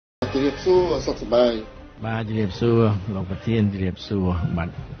ជម្រាបសួរសុខសប្បាយបាទជម្រាបសួរលោកប្រធានជម្រាបសួរបាទ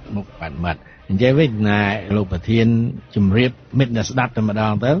មុខបាទមាត់អញ្ចឹងវិញណាលោកប្រធានជម្រាបមិត្តអ្នកស្ដាប់តែម្ដ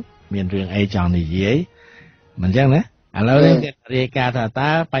ងទៅមានរឿងអីចង់និយាយមិនអញ្ចឹងណាឥឡូវនេះគេរាយការណ៍ថាតើ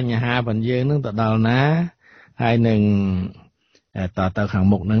បញ្ហារបស់យើងនឹងទៅដល់ណាហើយនឹងទៅខាង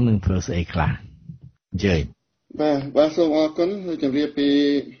មុខនឹងធ្វើស្អីខ្លះអញ្ជើញបាទសូមអរគុណជម្រាបពី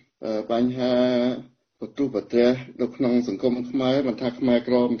បញ្ហាបទុបត្រះនៅក្នុងសង្គមខ្មែរមិនថាខ្មែរ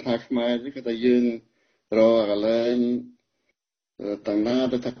ក្រមិនថាខ្មែរនេះគឺថាយើងរកលែងតាំងណា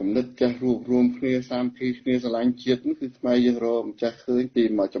ទៅថាគំនិតចាស់រួបរวมគ្នាសាមគ្គីគ្នាស្រឡាញ់ជាតិនេះគឺខ្មែរយើងរកម្ចាស់ឃើញពី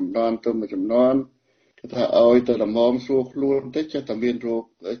មួយចំនួនទៅមួយចំនួនគឺថាឲ្យទៅដំងស្រួលខ្លួនទៅចេះតែមានរោគ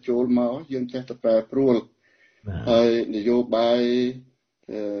ចូលមកយើងចេះតែប្រែប្រួលហើយនយោបាយ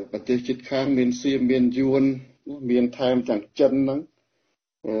ប្រទេសជិតខាងមានសៀមមានយួនមានថែមទាំងចិនហ្នឹង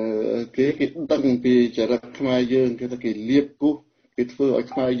គេដឹងពីចរិតខ្មែរយើងគេថាគេលៀបគូសគេធ្វើឲ្យ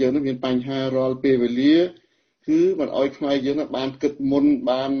ខ្មែរយើងនឹងមានបញ្ហារាល់ពេលវេលាគឺមិនឲ្យខ្មែរយើងបានគិតមុន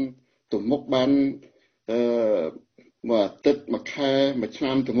បានទៅមុខបានមួយអាទិត្យមួយខែមួយឆ្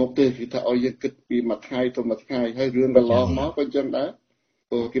នាំទៅមុខទេគឺថាឲ្យយើងគិតពីមួយថ្ងៃទៅមួយថ្ងៃហើយរឿងកន្លងមកក៏អញ្ចឹងដែរ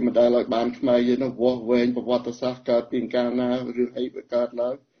ព្រោះគេមិនដែលឲ្យបានខ្មែរយើងនឹងវាស់វែងប្រវត្តិសាស្ត្រកើតពីកាលណារឿងអីវាកើតឡើ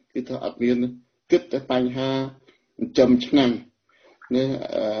ងគឺថាអត់មានគិតតែបញ្ហាចិញ្ចឹមឆ្នាំងនេះ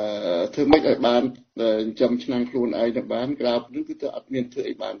ធ្វើម៉េចឲ្យបានចិញ្ចឹមឆ្នាំងខ្លួនឯងទៅបានក្រៅពីនេះគឺទៅអត់មានធ្វើ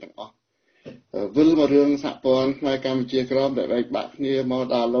អីបានទាំងអស់វិលមករឿងសហព័ន្ធខ្មែរកម្ពុជាក្រមដែលបែកបាក់គ្នាមក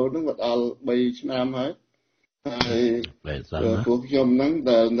ដល់ឡូវហ្នឹងមកដល់3ឆ្នាំហើយពួកខ្ញុំហ្នឹង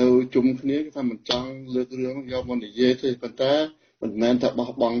ដែលនៅជុំគ្នាគេថាមិនចង់លើករឿងយកមកនិយាយទេប៉ុន្តែមិនមែនថាបោះ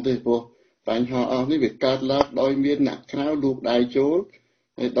បង់ទេព្រោះបញ្ហាអស់នេះវាកើតឡើងដោយមានអ្នកក្រៅលូកដៃចូល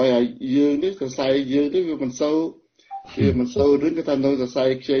ហើយដោយឲ្យយើងនេះសរសៃយើងនេះវាមិនសូវរឿងគេថានៅសរសៃ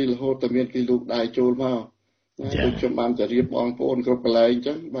ខ្ចីរហូតតែមានគេលូកដៃចូលមកដូចខ្ញុំបានជម្រាបបងប្អូនគ្រប់កន្លែងអញ្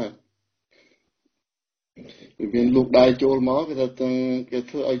ចឹងបាទមានលូកដៃចូលមកគេថាគេ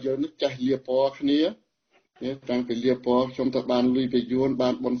ធ្វើឲ្យយើងនេះចាស់លាពណ៌គ្នាតាំងពីលាពណ៌ខ្ញុំទៅបានលុយពីយួនបា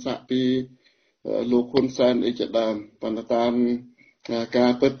នបនស័កពីលោកហ៊ុនសែនអីជាដើមប៉ុន្តែតាមកា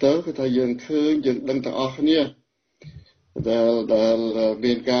រពិតទៅគឺថាយើងឃើញយើងដឹងទាំងអស់គ្នាដែល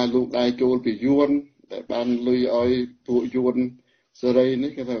មានការលូកដៃចូលពីយួនដែលបានលុយឲ្យពួកយួនសេរី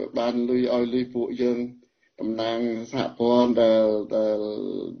នេះគេថាបានលុយឲ្យពួកយើងតំណាងសហព័ន្ធ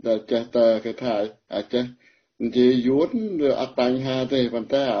ដែលចេះតែគេថាអាចចេះនិយាយយួនវាអត់បញ្ហាទេប៉ុន្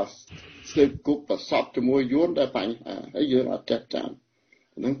តែស្លេបគុកប្រសពជាមួយយួនដែលបញ្ហាហើយយើងអត់ចេះចាំ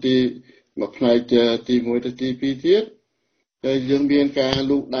ហ្នឹងទីមួយផ្នែកទី1ទៅទី2ទៀតតែយើងមានការ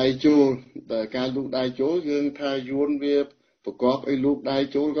លូកដៃចូលតែការលូកដៃចូលយើងថាយួនវាប្រកបឲ្យលូកដៃ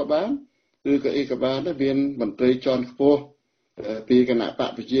ចូលក៏បានឬក៏អីក៏បានដែរមានមន្ត្រីជាន់ខ្ពស់ពីគណៈប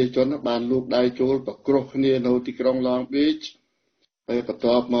កប្រជាជនបានលូកដៃចូលប្រក្រោះគ្នានៅទីក្រុង Long Beach ហើយបន្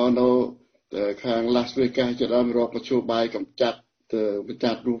ទាប់មកនៅខាង Las Vegas ជាដើមរកមធ្យោបាយកម្ចាត់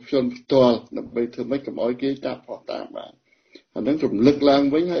រូបជនផ្ទាល់ដើម្បីធ្វើម៉េចកុំឲ្យគេចាប់ផុសតាមបានអានឹងរំលឹកឡើង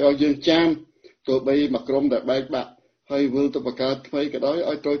វិញហើយឲ្យយើងចាំទោះបីមួយក្រុមដែលបែកបាក់ហើយវិលទៅបង្កើតថ្មីក៏ដោយ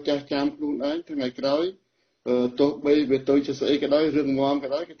ឲ្យត្រូវចាស់ចាំខ្លួនឯងថ្ងៃក្រោយទោះបីវាទៅជាស្អីក៏ដោយរឿងងំក៏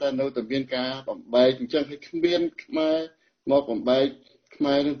ដោយគេតែនៅតែមានការបំបែកអញ្ចឹងឲ្យគ្មានខ្មែរមកបំបែកខ្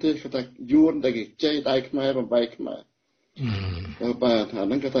មែរនឹងទេគេថាយួនតែគេចេះដៃខ្មែរបំបែកខ្មែរបាទអា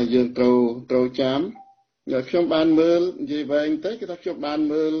ហ្នឹងគេថាយើងត្រូវចាំខ្ញុំបានមើលនិយាយវែងទៅគេថាខ្ញុំបាន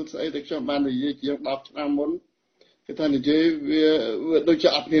មើលស្អីដែលខ្ញុំបាននិយាយជាង10ឆ្នាំមុនគេថានិយាយវាដូចជា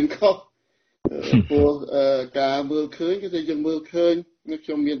អត់មានខុសព្រោះការមើលឃើញគេថាយើងមើលឃើញខ្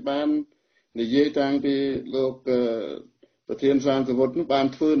ញុំមានបាននិយាយតាំងពីលោកប្រធានសានសវុតបាន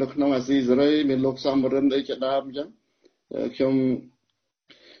ធ្វើនៅក្នុងអាស៊ីសេរីមានលោកសំរិនអីជាដើមអញ្ចឹងខ្ញុំ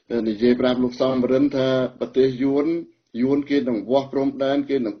និយាយប្រាប់លោកសំរិនថាប្រទេសយួនគេនឹងវាស់ព្រំដែន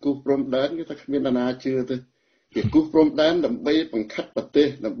គេនឹងគូសព្រំដែនគេថាគ្មានណាជឿទេគេគូសព្រំដែនដើម្បីបង្ខិតប្រទេស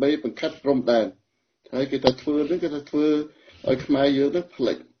ដើម្បីបង្ខិតព្រំដែនហើយគេថាធ្វើនេះគេថាធ្វើឲ្យខ្មែរយើងទៅផ្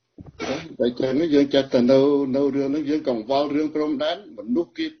លិចតែចឹងយើងចាត់តែនៅរឿងហ្នឹងយើងកង្វល់រឿងព្រំដែនមនុស្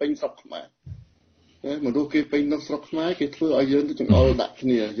សគេពេញស្រុកខ្មែរមនុស្សគេពេញនៅស្រុកខ្មែរគេធ្វើឲ្យយើងទៅចង្អុលដាក់គ្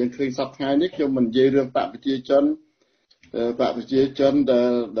នាយើងឃើញសប្តាហ៍ថ្ងៃនេះខ្ញុំមិននិយាយរឿងបកប្រជាជនដែ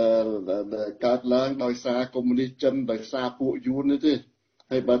លកើតឡើងដោយសារកុម្មុយនីសចិនដោយសារពួកយួននេះទេ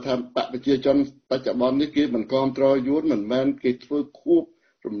ហើយបើថាបកប្រជាជនបច្ចុប្បន្ននេះគេមិនគ្រប់គ្រងយួនមិនមែនគេធ្វើខួប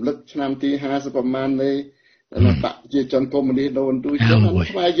រំលឹកឆ្នាំទី50ប្រមាណនៃបកប្រជាជនកុម្មុយនីសដូនទូចឹង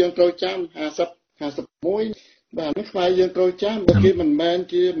ខ្មែរយើងត្រូវចាំ51បាទនេះខ្មែរយើងត្រូវចាំបើគេមិនមែន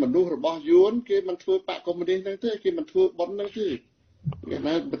ជាមនុស្សរបស់យួនគេមិនធ្វើបកកុម្មុយនីសហ្នឹងទេគេមិនធ្វើប៉ុនហ្នឹងទេគេ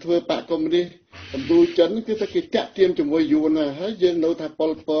ណាបើធ្វើបកកុម្មុយនីសកម្ពុជាចិនគឺថាគេតាក់ទាញជាមួយយួនហើយយើងនៅថាប៉ុ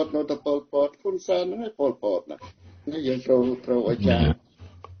លពតហ៊ុនសែនហ្នឹងហើយប៉ុលពតណាយើងត្រូវឲ្យចាំ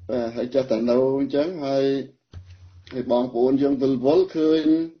ហើយចេះតែនៅអញ្ចឹងហើយបងប្អូនយើងវិលវល់ឃើញ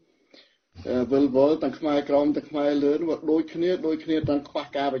វិលវល់ទាំងខ្មែរក្រមទាំងខ្មែរលឿនវាដូចគ្នាទាំងខ្វះ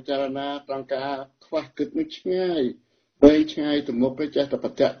ការពិចារណាទាំងការខ្វះគិតនឹងឆ្ងាយវែងឆ្ងាយទៅមុខទៅចេះតែប្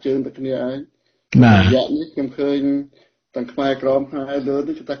រតិជើងទៅគ្នាឯងរយៈនេះខ្ញុំឃើញទាំងខ្មែរក្រមខ្មែរលឿន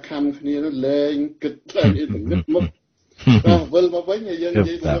គឺថាខំគ្នាលេងគិតតែអីទៅងឹតមុខវិលមកវិញយើងនិ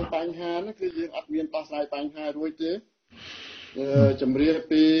យាយពីបញ្ហាហ្នឹងគឺយើងអត់មានដោះស្រាយបញ្ហារួចទេជំរាប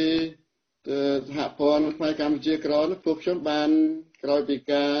ពីសហព័ន្ធខ្មែរកម្ពុជាក្រមពួកខ្ញុំបានក្រោយពី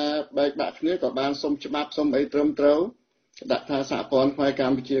ការបែកបាក់គ្នាក៏បានសុំច្បាប់សុំអីត្រឹមត្រូវដាក់ថាសហព័ន្ធខ្មែរក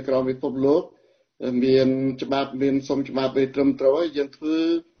ម្ពុជាក្រមពិភពលោកមានច្បាប់មានសុំច្បាប់អីត្រឹមត្រូវហើយយើងធ្វើ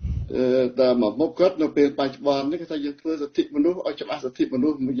តែមកមុខគាត់នៅពេលបច្ចុប្បន្ននេះគឺថាយើងធ្វើសិទ្ធិមនុស្សឲ្យច្បាស់សិទ្ធិមនុ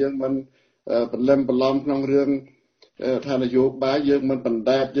ស្សយើងមិនបន្លំបន្លំក្នុងរឿងថានយោបាយយើងមិនបណ្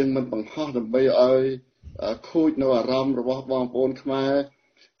ដែតយើងមិនបង្ហោះដើម្បីឲ្យខូចនៅអារម្មណ៍របស់បងប្អូនខ្មែរ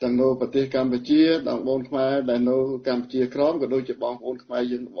ទាំងនៅប្រទេសកម្ពុជាបងប្អូនខ្មែរដែលនៅកម្ពុជាក្រមក៏ដូចជាបងប្អូនខ្មែរ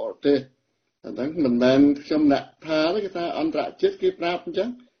យើងនៅបរទេសអញ្ចឹងមិនមែនខ្ញុំដាក់ថាទេគេថាអន្តរជាតិគេប្រាប់អញ្ចឹង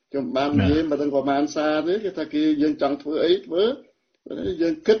ខ្ញុំបាននិយាយមកទាំងប្រហែលសារទេគេថាគេយើងចង់ធ្វើអីធ្វើយើ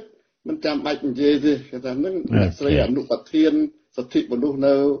ងគិតមិនចាំបាច់និយាយទេគេថានឹងអ្នកស្រីអនុប្រធានសិទ្ធិមនុស្ស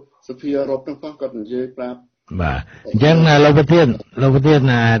នៅសភាអឺរ៉ុបហ្នឹងផងគាត់និយាយប្រាប់បាទអញ្ចឹងលោកប្រធាន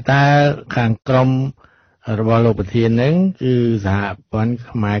តើខាងក្រមរបស់លោកប្រធានហ្នឹងគឺសហព័ន្ធ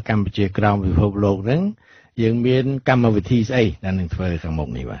ខ្មែរកម្ពុជាក្រមពិភពលោកហ្នឹងយើងមានកម្មវិធីស្អីដែលនឹងធ្វើខាងមុខ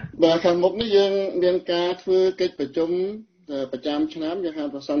នេះបាទខាងមុខនេះយើងមានការធ្វើកិច្ចប្រជុំប្រចាំឆ្នាំយើងហៅ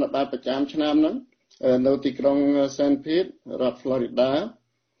ប្រសិនប័តប្រចាំឆ្នាំហ្នឹងនៅទីក្រុង Saint Pete រដ្ឋ Florida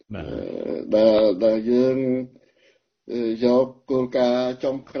ដែលយើងយកគោលការណ៍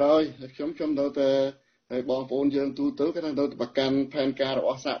ចុងក្រោយខ្ញុំនៅតែហើយបងប្អូនយើងទូទៅគេថានៅតែប្រកាន់ផែនការរប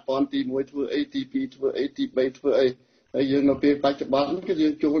ស់សហព័ន្ធទី1ធ្វើអីទី2ធ្វើអីទី3ធ្វើអីហើយយើងនៅពេលបច្ចុប្បន្នគឺយើ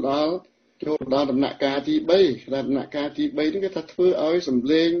ងចូលដល់ដំណាក់កាលទី3ដំណាក់កាលទី3នេះគេថាធ្វើឲ្យសម្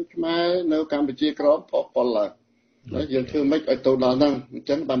លេងខ្មែរនៅកម្ពុជាក្រមផុសផុលឡើងយើងធ្វើម៉េចឲ្យទៅដល់ហ្នឹងអញ្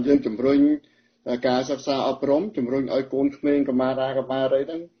ចឹងបានយើងជំរុញការសិក្សាអប់រំជំរុញឲ្យកូនក្មេងកម្មារាហ្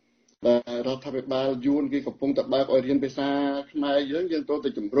នឹងរដ្ឋាភិបាលយួនគេកំពុងតែបើកឲ្យរៀនភាសាខ្មែរយើងត្រូវតែ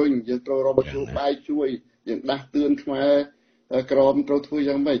ជំរុញយើងត្រូវរកមធ្យោបាយជួយយើងដាស់តឿនខ្មែរក្រមត្រូវធ្វើ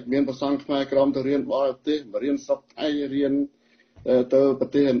យ៉ាងម៉េចមានប្រសង់ខ្មែរក្រមទៅរៀនបរទេសរៀនស្រុកថៃរៀនទៅប្រ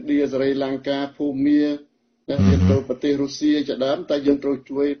ទេសឥណ្ឌាសេរីលង្កាភូមារៀនទៅប្រទេសរុស្ស៊ីជាដើមតែយើងត្រូវ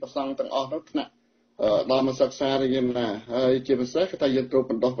ជួយប្រសង់ទាំងអស់នោះថ្នាក់ដល់មកសិក្សារៀនណាហើយជាពិសេសគឺថាយើងត្រូវ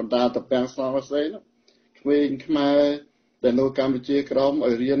បណ្ដុះបណ្ដាលទៅទាំងសង្ឃស្រីនោះក្មេងខ្មែរដែលនៅកម្ពុជាក្រម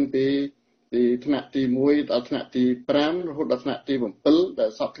ឲ្យរៀនពីថ្នាក់ទី1ដល់ថ្នាក់ទី5រហូតដល់ថ្នាក់ទី7ដែល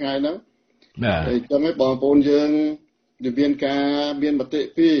សពថ្ងៃហ្នឹងបាទអញ្ចឹងឯងបងប្អូនយើងមានមតិ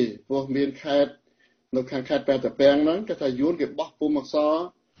ពីរព្រោះមានខេត្តនៅខាងខេត្តប៉ែតតាពាំងហ្នឹងគេថាយួនគេបោះពុម្ពអក្សរ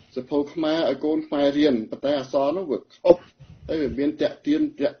សភៅខ្មែរឲ្យកូនខ្មែររៀនប៉ុន្តែអក្សរហ្នឹងវាខុសហើយវាមានតាក់ទាញ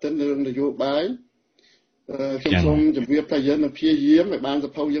រឿងនយោបាយខ្ញុំសូមជម្រាបថាយើងនឹងព្យាយាមឲ្យបានស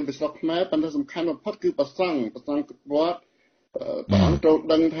ភៅយើងពីស្រុកខ្មែរប៉ុន្តែសំខាន់បំផុតគឺប្រសង់វត្តព្រះអង្គត្រូវ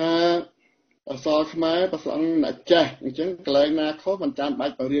ដឹងថាអក្សរខ្មែរប្រសង់អ្នកចាស់អញ្ចឹងកន្លែងណាខុសមិនចាំបា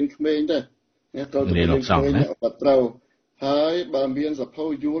ច់បង្រៀនក្មេងទេត្រូវតែរៀនក្មេងអត់ត្រូវហើយបើមានសភៅ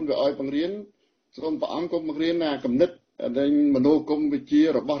យួនវាឲ្យបង្រៀនសូមព្រះអង្គគុំបង្រៀនណាគំនិតនៃមនោគមវិជ្ជា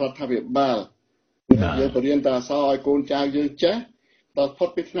របស់រដ្ឋាភិបាលយើងបរៀនតែអក្សរឲ្យកូនចៅយើងចេះដល់ផុត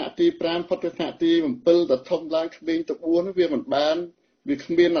ពីថ្នាក់ទី5ផុតពីថ្នាក់ទី7ទៅធំឡើងក្មេងទៅ4វាមិនបានវា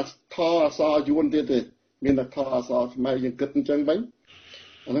គ្មានអក្សរយួនទៀតទេមានតែអក្សរខ្មែរយើងគិតអញ្ចឹងវិញ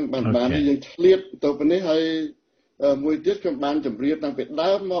អាហ្នឹងបានយើងឆ្លៀតទៅពីនេះហើយមួយទៀតខ្ញុំបានជម្រាបតាំងពី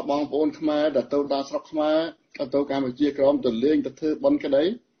ដើមមកបងប្អូនខ្មែរដែលទៅដល់ស្រុកខ្មែរទៅកម្ពុជាក្រមទៅលេងទៅធ្វើបុណ្យក្តី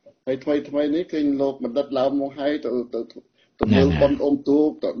ហើយថ្មីនេះឃើញលោកបណ្ឌិតឡៅមកហើយទៅមើលបុណ្យអ៊ំទូក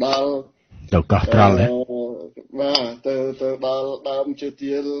ទៅដល់ទៅកោះត្រល់បាទទៅដល់ដើមជើ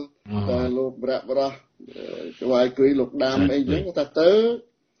ទាលតែលោកប្រាក់បរោះច្បាយគួយលោកដាមអីចឹងថាទៅ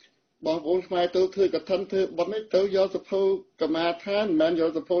បងប្អូនខ្មែរទៅធ្វើកឋិនធ្វើបុណ្យនេះទៅយកសភៅកម្មាឋានមិនមែនយក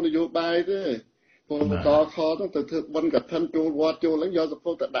សភៅនយោបាយទេពលកខទៅធ្វើបុណ្យកឋិនចូលវត្តចូលឡើងយកស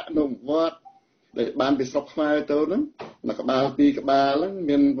ភៅទៅដាក់ក្នុងវត្តដែលបានពីស្រុកខ្មែរទៅហ្នឹងមួយក្បាលពីរក្បាលហ្នឹង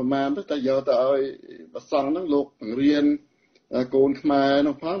មានប្រមាណទៅតែយកទៅឲ្យប្រសង់ហ្នឹងលោកបង្រៀនកូនខ្មែរ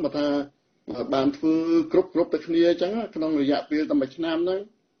នោះផងបើថាបានធ្វើគ្រប់ទៅគ្នាអញ្ចឹងក្នុងរយៈពេលតែមួយឆ្នាំហ្នឹង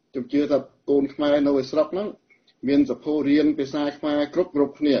ខ្ញុំជឿថាកូនខ្មែរនៅឯស្រុកហ្នឹងមានសភៅរៀនភាសាខ្មែរគ្រប់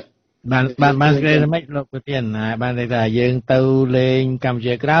គ្នាបានស្គាល់តែម៉េចលោកប្រធានបានន័យថាយើងទៅលេងកម្ពុ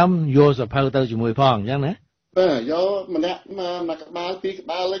ជាក្រោមយកសភៅទៅជាមួយផងអញ្ចឹងណាបាទយកម្នាក់មកក្បាលពីរក្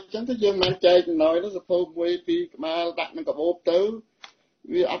បាលអញ្ចឹងទៅយើងមិនចែកចំណយទៅសភៅមួយពីរក្បាលដាក់នឹងកាបូបទៅ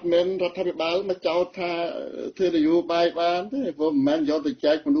វាអត់មែនរដ្ឋាភិបាលមកចោទថាធ្វើនយោបាយបានទេព្រោះមិនមែនយកទៅ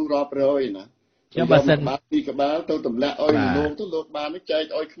ចែកមនុស្សរាប់រយណាចាំបើសិនពីក្បាលទៅទម្លាក់ឲ្យលោកទៅលោកបានចែក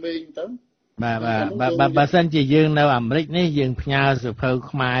ឲ្យក្មេងទៅបាទបើសិនជាយើងនៅអាមេរិកនេះយើងផ្ញើសៀវភៅ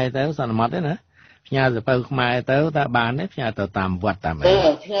ខ្មែរទៅសន្មត់ទេណាផ្ញើសៀវភៅខ្មែរទៅតើបានទេផ្ញើទៅតាមវត្តតាមអី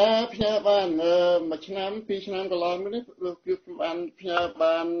ផ្ញើបានមួយឆ្នាំពីរឆ្នាំកន្លងនេះគឺបានផ្ញើ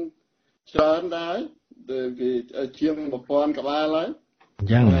បានច្រើនដែរវាជាង 1000 ក្បាលហើយអ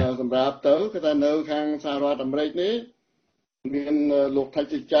ញ្ចឹងសម្រាប់ទៅគឺថានៅខាងសហរដ្ឋអាមេរិកនេះមានលោកថៃ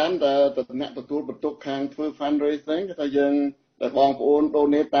ចិចានដែលអ្នកទទួលបន្ទុកខាងធ្វើ fundraising គឺថាយើងតែបងប្អូន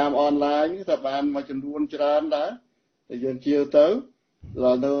donate តាម online គឺថាបានមួយចំនួនច្រើនដែរតែយើងជឿទៅដ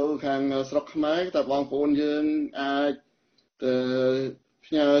ល់នៅខាងស្រុកខ្មែរតែបងប្អូនយើងអាច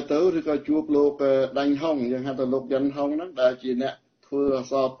ផ្ញើទៅឬក៏ជួបលោកដាញ់ហុងយើងហៅថាលោកយ៉ាន់ហុងហ្នឹងដែលជាអ្នកធ្វើអក្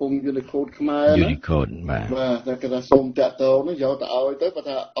សរពង Unicode ខ្មែរ Unicode បាទតែគេថាសូមតាក់ទងនោះយកទៅឲ្យទៅគាត់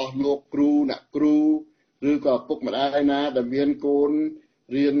ថាអស់លោកគ្រូអ្នកគ្រូឬក៏ពុកម្ដាយណាដែលមានកូន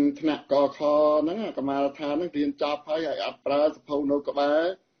រៀនថ្នាក់កខហ្នឹងកម្មាដ្ឋានហ្នឹងរៀនចប់ហើយអត់ប្រើសភៅនៅក្បែរ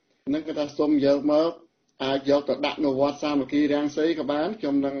ហ្នឹងគេថាសូមយកមកអាចយកទៅដាក់នៅវត្តសាមគ្គីរាំងសីក៏បានខ្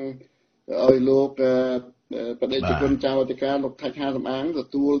ញុំនឹងឲ្យលោកបដិជគុណចៅអធិការលោកថាច់ហាសំអាងទ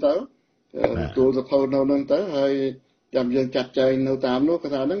ទួលទៅទទួលសភៅនៅហ្នឹងទៅហើយចាំយើងចាត់ចែងនៅតាមនោះគា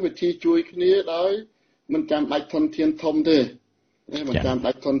ត់ថាហ្នឹងវិធីជួយគ្នាដោយមិនចាំបាច់ធនធានធំទេមិនចាំ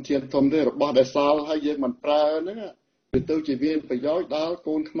បាច់ធនធានធំទេរបស់ដែលសល់ហើយយើងមិនប្រើហ្នឹងវាទៅជាមានប្រយោជន៍ដល់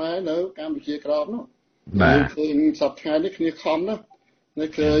កូនខ្មែរនៅកម្ពុជាក្រោមនោះបាទឃើញសប្តាហ៍នេះគ្នាខំណាស់នៅ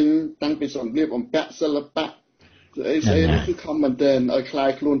ឃើញតាំងពីសម្ភារបំពាក់សិល្បៈអីស្អីនេះគឺខំមែនទែនឲ្យคลาย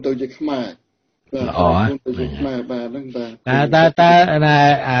ខ្លួនទៅជាខ្មែរល្អទៅជាខ្មែរបាទហ្នឹងបាទតែ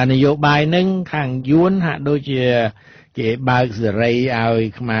នយោបាយហ្នឹងខាងយួនហាក់ដូចជាគេបើកសេរីឲ្យ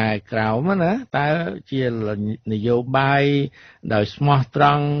ខ្មែរក្រោមណាតើជានយោបាយដោយស្មោះត្រ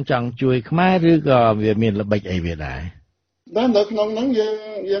ង់ចង់ជួយខ្មែរឬក៏វាមានល្បិចអីវាដែរបាទនៅក្នុងហ្នឹងយើ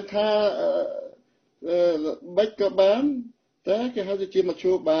ងថាល្បិចក៏បានតែគេហៅថាជាមធ្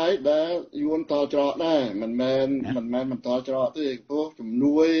យោបាយដែលយួនតច្រកដែរមិនមែនមិនតច្រកទេព្រោះជំ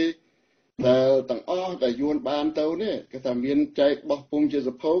នួយដែលទាំងអស់ដែលយួនបានទៅនេះគេថាមានចែកបោះពុំជាស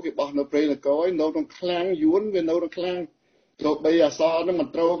ភៅគេបោះនៅព្រៃនគរនៅក្នុងឃ្លាំងយួនវានៅក្នុងឃ្លាំងទោះបីអសរនឹងមិន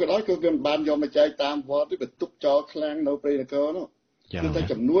ត្រូវក៏ដោយគឺវាមិនបានយកមកចែកតាមវត្តទេវាទុកចោលឃ្លាំងនៅព្រៃនគរនោះគឺតែ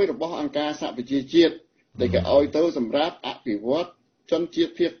ជំនួយរបស់អង្គការសហប្រជាជាតិដែលគេឲ្យទៅសម្រាប់អភិវឌ្ឍជនជា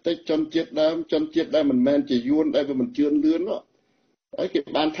តិភាគតិចជនជាតិដើមជនជាតិដែលមិនមែនជាយួនដែលវាមិនជឿនលឿននោះហើយគេ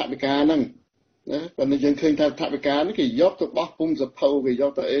បានថវិកាហ្នឹងណាប៉ុន្តែយើងឃើញថាថវិកានេះគេយកទៅបោះពុំសភៅគេយ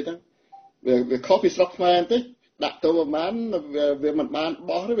កទៅអីហ្នឹងវាខុសពីស្រុកខ្មែរបន្តិចដាក់ទៅប្រហែលវាមិនបាន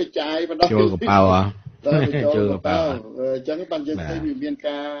បោះទេវាចាយបណ្ដោះចូលកប៉ៅចូលកប៉ៅអញ្ចឹងបានយើងឃើញវាមាន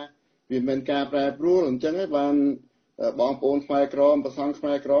ការប្រែប្រួលអញ្ចឹងហើយបានបងប្អូនខ្មែរក្រមប្រសង់ខ្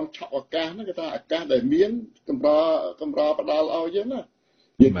មែរក្រមឆក់ឱកាសហ្នឹងគេថាឱកាសដែលមានកម្រផ្ដាល់ឲ្យយើងណា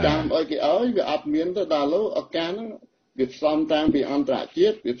យើងតាមឲ្យគេឲ្យវាអត់មានទៅដល់លើឱកាសហ្នឹងវាផ្សំតាំងពីអន្តរជា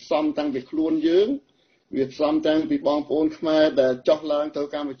តិវាផ្សំតាំងពីខ្លួនយើងវាផ្សំតាំងពីបងប្អូនខ្មែរដែលចុះឡើងទៅ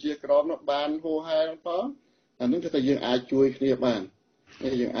កម្ពុជាក្រមនោះបានហូរហែផងអានេះគឺថាយើងអាចជួយគ្នាបាន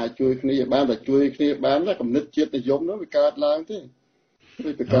យើងអាចជួយគ្នាបានតែជួយគ្នាបានតែគំនិតជាតិនិយមនោះវាកើតឡើងទេ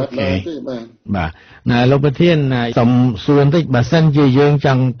វាកើតឡើងទេបាទណែលោកប្រធានសូមសួរបន្តិចបើសិនជាយើងច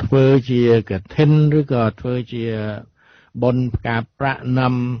ង់ធ្វើជាកឋិនឬក៏ធ្វើជាបុណ្យផ្កាប្រាក់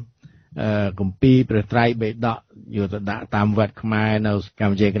នំគម្ពីរព្រះត្រៃបិដកយកទៅដាក់តាមវត្តខ្មែរនៅក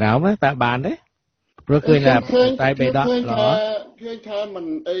ម្ពុជាក្រោមតើបានទេព្រោះឃើញថាតែបេដកល្អឃើញថាមិន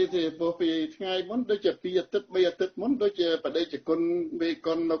អីទេព្រោះពីថ្ងៃមុនដូចជា2អាទិត្យ3អាទិត្យមុនដូចជាបដិជគុណមេ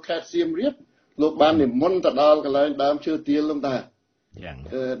គុណនៅខេត្តសៀមរាបលោកបាននិមន្តទៅដល់កន្លែងដើមឈើទាលនោះដែរយ៉ាង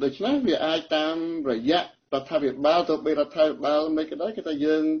ដូច្នេះវាអាចតាមរយៈរដ្ឋាភិបាលទៅបីរដ្ឋាភិបាលមិនក៏ដោយគេថា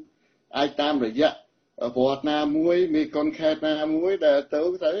យើងអាចតាមរយៈវត្តណាមួយមេគុណខេត្តណាមួយដែលទៅ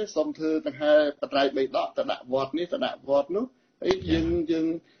តែសុំធ្វើទាំងហែបត្រៃបេដកទៅដាក់វត្តនេះទៅដាក់វត្តនោះហើយ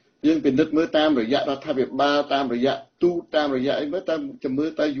យើងពិនិត្យមើលតាមរយៈរដ្ឋាភិបាលតាមរយៈទូតតាមរយៈអីមើលតាមជំនឿ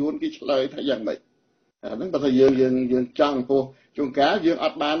តើយួនគេឆ្លើយថាយ៉ាងម៉េចអាហ្នឹងបើថាយើងចង់ពោះជួនកាលយើងអ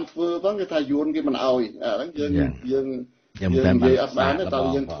ត់បានធ្វើផងគេថាយួនគេមិនអោយអាហ្នឹងយើងនិយាយអត់បានទេតើ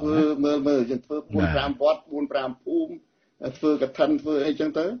យើងធ្វើមើលយើងធ្វើ4-5វត្ត4-5ភូមិធ្វើកឋិនធ្វើអីចឹង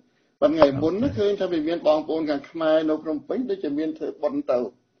ទៅប៉ុន្តែថ្ងៃមុនឃើញថាវាមានបងប្អូនខាងខ្មែរនៅភ្នំពេញដូចជាមានធ្វើបុណ្យទៅ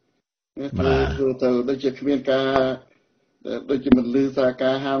ធ្វើទៅដូចជាគ្មានការដូចជាមិនលឺថា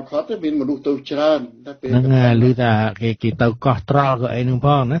ការហាមឃាត់ទេមានមនុស្សទៅច្រើនតែពេលហ្នឹងលឺថាគេទៅកោះត្រល់ក៏អីហ្នឹងផ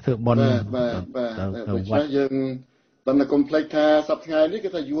ងណាធ្វើបុណ្យបាទដូច្នេះយើងប៉ុន្តែកុំភ្លេចថាសប្តាហ៍នេះគេ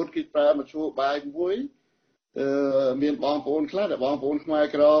ថាយួនគេប្រើមធ្យោបាយមួយមានបងប្អូនខ្លះដែលបងប្អូនខ្មែរ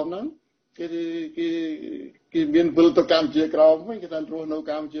ក្រមហ្នឹង គេមានវិលទៅកម្ពុជាក្រមវិញគេថារស់នៅ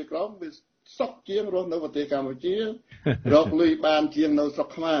កម្ពុជាក្រមវាសុខជាងរស់នៅប្រទេសកម្ពុជារកលុយបានជាងនៅស្រុក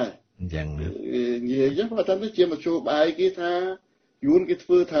ខ្មែរអញ្ចឹងនិយាយអញ្ចឹងបើថាជាមធ្យោបាយគេថាយួនគេធ្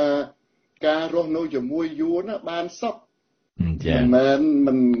វើថាការរស់នៅជាមួយយួនបានសុខ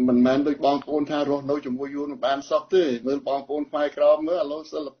មិនមែនដូចបងប្អូនថារស់នៅជាមួយយួនបានសុខទេមើលបងប្អូនខ្មែរក្រមមើលឥឡូវ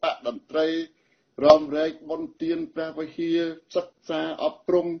សិល្បៈតន្ត្រីរំលែកបុណ្យទានព្រះវិហារសិក្សាអប់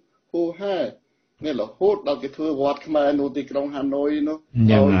រំហូហែនេះរហូតដល់គេធ្វើវត្តខ្មែរនៅទីក្រុងហាណូយនោះ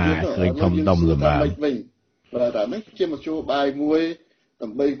យ៉ាងណាឃើញធំដុំល្បាតវិញបាទអានេះជាមធ្យោបាយមួយដើ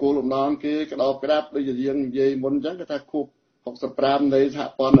ម្បីគោលបំណងគេក្តោបក្តាប់ដូចយើងនិយាយមុនអញ្ចឹងគេថាខួប65នៃសហ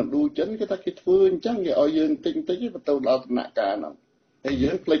ព័ន្ធឥណ្ឌូចិនគេថាគេធ្វើអញ្ចឹងគេឲ្យយើងតិចតិចទៅដល់ដំណាក់កាលហ្នឹងហើយ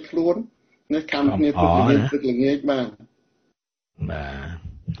យើងផ្លេចខ្លួននេះខំគ្នាព្រឹកល្ងាចបាទ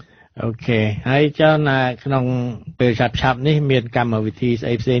អូខេហើយចុះណាក្នុងពេលឆាប់នេះមានកម្មវិធីស្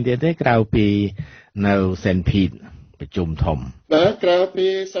អីផ្សេងទៀតទេក្រៅពីនៅសេនភីតប្រជុំធំបាទក្រៅពី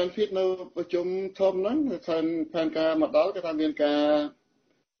សេនភីតនៅប្រជុំធំហ្នឹងផែនការមកដល់គេថាមានការ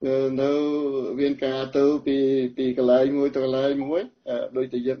នៅមានការទៅពីកន្លែងមួយទៅកន្លែងមួយដូច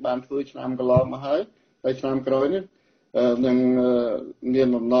តែយើងបានធ្វើឆ្នាំកន្លងមកហើយឆ្នាំក្រោយនេះនឹងមាន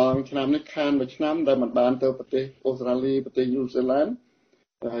បំណងឆ្នាំនេះខានមួយឆ្នាំដែលមិនបានទៅប្រទេសអូស្ត្រាលីប្រទេសញូហ្សេឡង់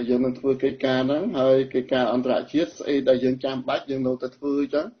យើងនឹងធ្វើកិច្ចការហ្នឹងហើយកិច្ចការអន្តរជាតិស្អីដែលយើងចាំបាច់យើងនៅតែធ្វើអ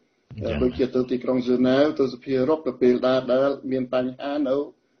ញ្ចឹងដូចជាទៅទីក្រុងហ្សឺណែវទៅសភាអឺរ៉ុបទៅពេលដែលមានបញ្ហានៅ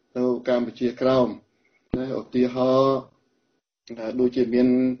កម្ពុជាក្រោមឧទាហរណ៍ដូចជាមាន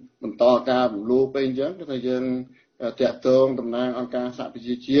បន្តការរំលោភអីអញ្ចឹងគឺថាយើងតាក់ទងតំណាងអង្គការសហប្រ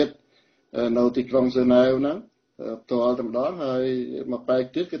ជាជាតិនៅទីក្រុងហ្សឺណែវហ្នឹងផ្ទាល់តែម្ដងហើយមកបែក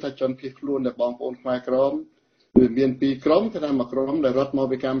ទៀតគឺថាជនភៀសខ្លួនដែលបងប្អូនខ្មែរក្រមវាមាន2ក្រុមគឺថាមួយក្រុមដែលរត់មក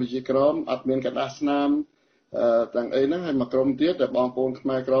ពីកម្ពុជាក្រមអត់មានកដាស់ស្នាមទាំងអីហ្នឹងហើយមួយក្រុមទៀតដែលបងប្អូនខ្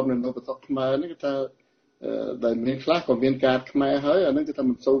មែរក្រមនៅប្រទេសខ្មែរហ្នឹងគឺថាដែលមានខ្លះក៏មានកាតខ្មែរហើយអាហ្នឹងគឺថា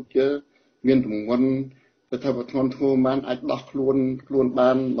មិនសូវជាមានទម្ងន់គឺថាប្រធានធម៌បានអាចដោះខ្លួន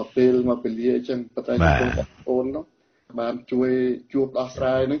បានមកពេលមកពលាអញ្ចឹងប៉ុន្តែបងប្អូននោះបានជួយជួបដោះស្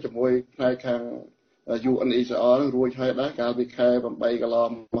រាយហ្នឹងជាមួយផ្នែកខាង UNHCR រួចហើយដែរកាលពីខែ8កន្ល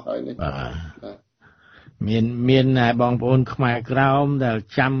ងមកហើយនេះមានបងប្អូនខ្មែរក្រមដែល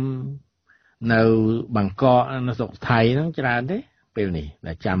ចាំនៅបង្កក់នៅស្រុកថៃហ្នឹងច្រើនទេពេលនេះ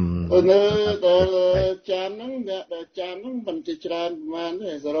ដែលចាំនៅដែលចាំហ្នឹងអ្នកដែលចាំហ្នឹងមិនជាច្រើនប្រហែល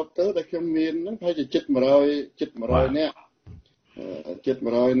ទេសរុបទៅដែលខ្ញុំមានហ្នឹងប្រហែលជា700នាក់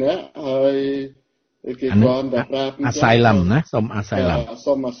700នាក់ហើយគេគ្រាន់តែប្រាប់អាស័យឡឹមណាសុំអាស័យឡឹម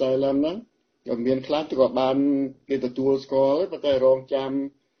ហ្នឹងក៏មានខ្លះក៏បានគេទទួលស្គាល់ប៉ុន្តែរងចាំ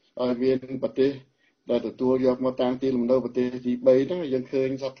ឲ្យមានប្រទេសដែលទទួលយកមកតាំងទីលំនៅប្រទេសទី3ហ្នឹងយើងឃើញ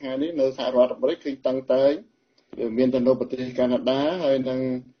សប្តាហ៍នេះនៅសហរដ្ឋអាមេរិកឃើញតាំងតែមានតែនៅប្រទេសកាណាដាហើយនិង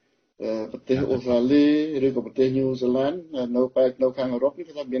ប្រទេសអូស្ត្រាលីឬក៏ប្រទេសញូហ្សេឡង់នៅខាងអឺរ៉ុបនេះ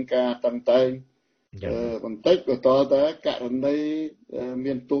គឺថាមានការតាំងតែបន្តិចក៏តតែករណី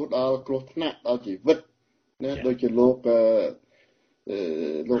មានទោសដល់គ្រោះថ្នាក់ដល់ជីវិតណាដូចជាលោក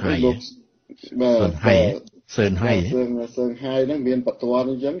សឿនហៃហ្នឹងមានបន្ទាន់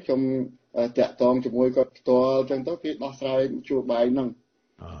អញ្ចឹងខ្ញុំតាក់ទងជាមួយគាត់ផ្ទាល់អញ្ចឹងទៅគេដោះស្រាយជួបបាយហ្នឹង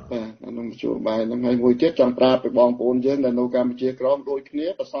បាទក្នុងជួបបាយហ្នឹងហើយមួយទៀតចង់ប្រាប់ទៅបងប្អូនយើងដែលនៅកម្ពុជាក្រមដូចគ្នា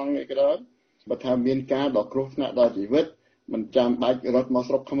ប្រសងឯកដែរបើថាមានការដល់គ្រោះថ្នាក់ដល់ជីវិតមិនចាំបាច់រត់មក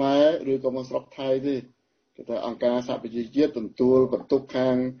ស្រុកខ្មែរឬក៏មកស្រុកថៃទេគេថាអង្គការសហប្រជាជាតិទទួលបន្ទុកខា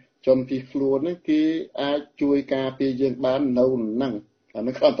ងជនភៀសខ្លួនហ្នឹងគេអាចជួយការពារយើងបាននៅហ្នឹងអា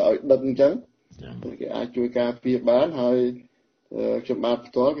នេះគាត់ទៅឲ្យដឹងអញ្ចឹងគេអាចជួយការពារបានហើយខ្ញុំបាន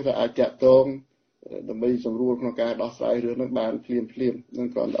ផ្ទាល់គេថាអាចតាក់ទងដើម្បីសម្រួលក្នុងការដោះស្រាយរឿងហ្នឹងបានភ្លាមនឹង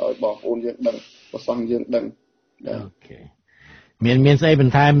គ្រាន់តែឲ្យបងប្អូនយើងដឹងប្រសងយើងដឹងអូខេមានស្អីប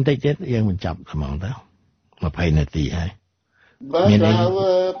ន្ថែមបន្តិចទៀតយើងបញ្ចប់ហ្មងទៅ20នាទីហើយបាទហើ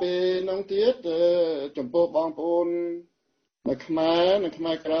យពេលនោះទៀតចំពោះបងប្អូននៅខ្មែ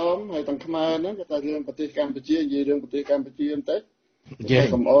រក្រមហើយទាំងខ្មែរហ្នឹងគេថារឿងប្រទេសកម្ពុជានិយាយរឿងប្រទេសកម្ពុជាបន្តិច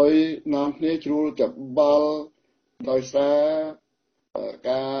កុំអោយនាំគ្នាជ្រួលច្បល់ដោយសារ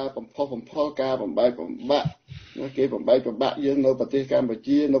ការបំផុសការបំបែកបំបាក់គេបំបែកបំបាក់យើងនៅប្រទេសកម្ពុ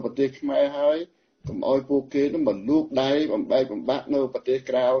ជានៅប្រទេសខ្មែរហើយកុំអោយពួកគេនឹងមកលូកដៃបំបែកបំបាក់នៅប្រទេស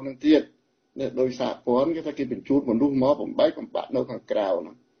ក្រៅនឹងទៀតដោយសហព័ន្ធគេថាគេបញ្ជូនមនុស្សមកបំបែកបំបាក់នៅខាងក្រៅហ្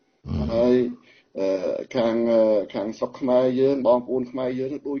នឹងហើយខាងស្រុកខ្មែរយើងបងប្អូនខ្មែរយើង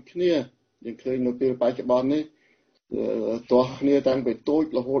ដូចគ្នាយើងឃើញនៅពេលបច្ចុប្បន្ននេះទាស់គ្នាតាំងពីតូច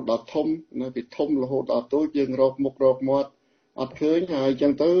រហូតដល់ធំណាពីធំរហូតដល់តូចយើងរកមុខរកមាត់អត់ឃើញហើយអញ្ចឹ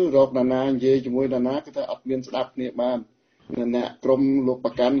ងទៅរកណានានិយាយជាមួយណានាគឺថាអត់មានស្ដាប់គ្នាបានអ្នកក្រុមលោក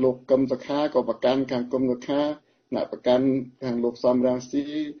ប្រកាន់លោកកឹមសុខាក៏ប្រកាន់ខាងកឹមសុខាអ្នកប្រកាន់ខាងលោកសំរងស៊ី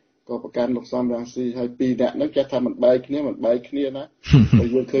ក៏ប្រកាន់លោកសំរងស៊ីហើយពីរអ្នកហ្នឹងចេះថាមិនបែកគ្នាណាតែ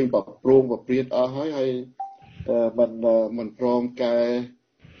យើងឃើញបប្រងបព្រាតអស់ហើយមិនព្រមកែ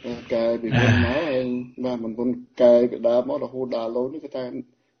ពីមុនមកហើយបាទមិនមុនកែពីដើមមករហូតដល់ឡូវនេះគឺថា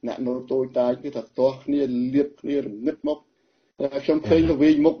អ្នកនៅតូចតាចគឺថាទាស់គ្នាលៀបគ្នារងឹតមកតែខ្ញុំឃើញទៅវិ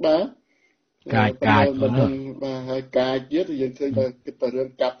ញមុខដែរកាយមិនដឹងបាទហើយកាយទៀតយើងឃើញតែគិតតែរឿង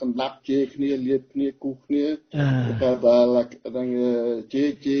កាប់សម្លាប់ជេរគ្នាលៀបគ្នាគូសគ្នាតែដល់ជេ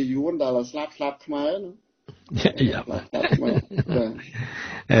រយួនដល់ស្លាប់ខ្មែរ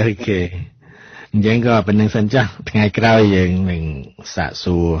អូខេអញ្ចឹងក៏ប៉ុណ្្នឹងសិនចាស់ថ្ងៃក្រោយយើងនឹងសាក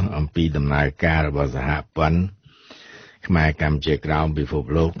សួរអំពីដំណើរការរបស់សហព័ន្ធខ្មែរកម្ពុជាក្រោមពិភព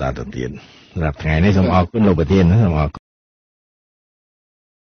លោកតទៅទៀតសម្រាប់ថ្ងៃនេះសូមអរគុណលោកប្រធានសូមអរ